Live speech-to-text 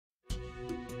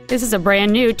This is a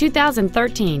brand new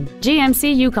 2013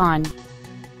 GMC Yukon.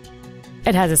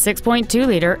 It has a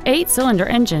 6.2-liter 8-cylinder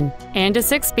engine and a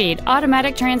 6-speed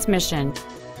automatic transmission.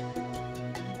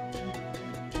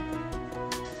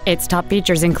 Its top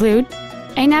features include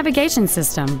a navigation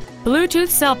system, Bluetooth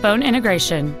cell phone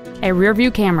integration, a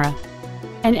rear-view camera,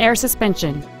 an air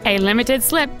suspension, a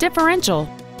limited-slip differential,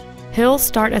 hill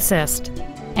start assist,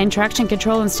 and traction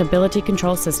control and stability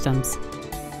control systems.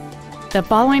 The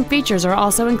following features are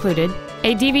also included: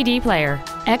 a DVD player,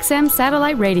 XM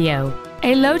satellite radio,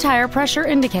 a low tire pressure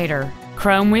indicator,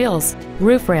 chrome wheels,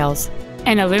 roof rails,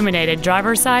 an illuminated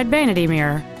driver's side vanity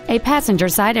mirror, a passenger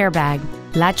side airbag,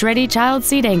 latch-ready child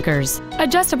seat anchors,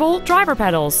 adjustable driver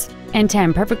pedals, and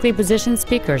 10 perfectly positioned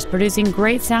speakers producing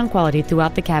great sound quality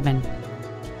throughout the cabin.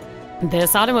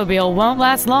 This automobile won't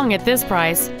last long at this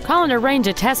price. Call and arrange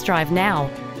a test drive now.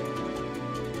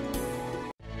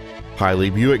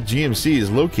 Hiley Buick GMC is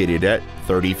located at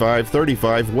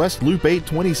 3535 West Loop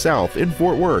 820 South in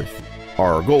Fort Worth.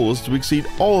 Our goal is to exceed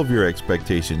all of your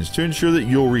expectations to ensure that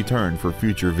you'll return for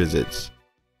future visits.